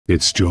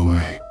It's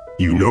joy.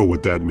 You know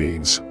what that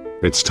means.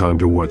 It's time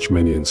to watch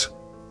Minions: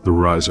 The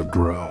Rise of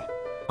Gru.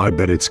 I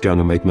bet it's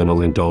gonna make $1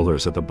 million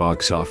at the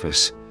box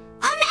office.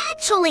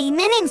 Actually,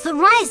 Minions: The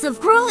Rise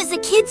of Gru is a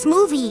kid's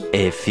movie.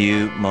 A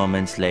few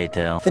moments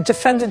later. The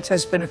defendant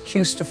has been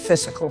accused of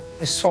physical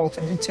assault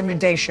and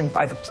intimidation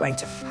by the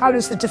plaintiff. How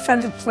does the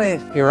defendant plead?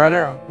 Your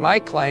Honor, my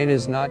client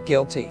is not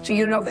guilty. Do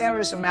you know there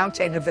is a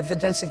mountain of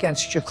evidence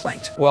against your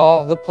client?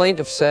 Well, the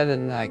plaintiff said,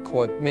 and I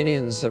quote,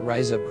 Minions: The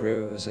Rise of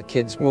Gru is a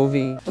kid's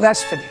movie.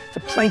 Blasphemy.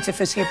 The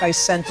plaintiff is hereby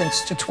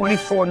sentenced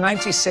to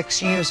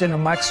 96 years in a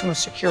maximum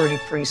security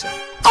prison.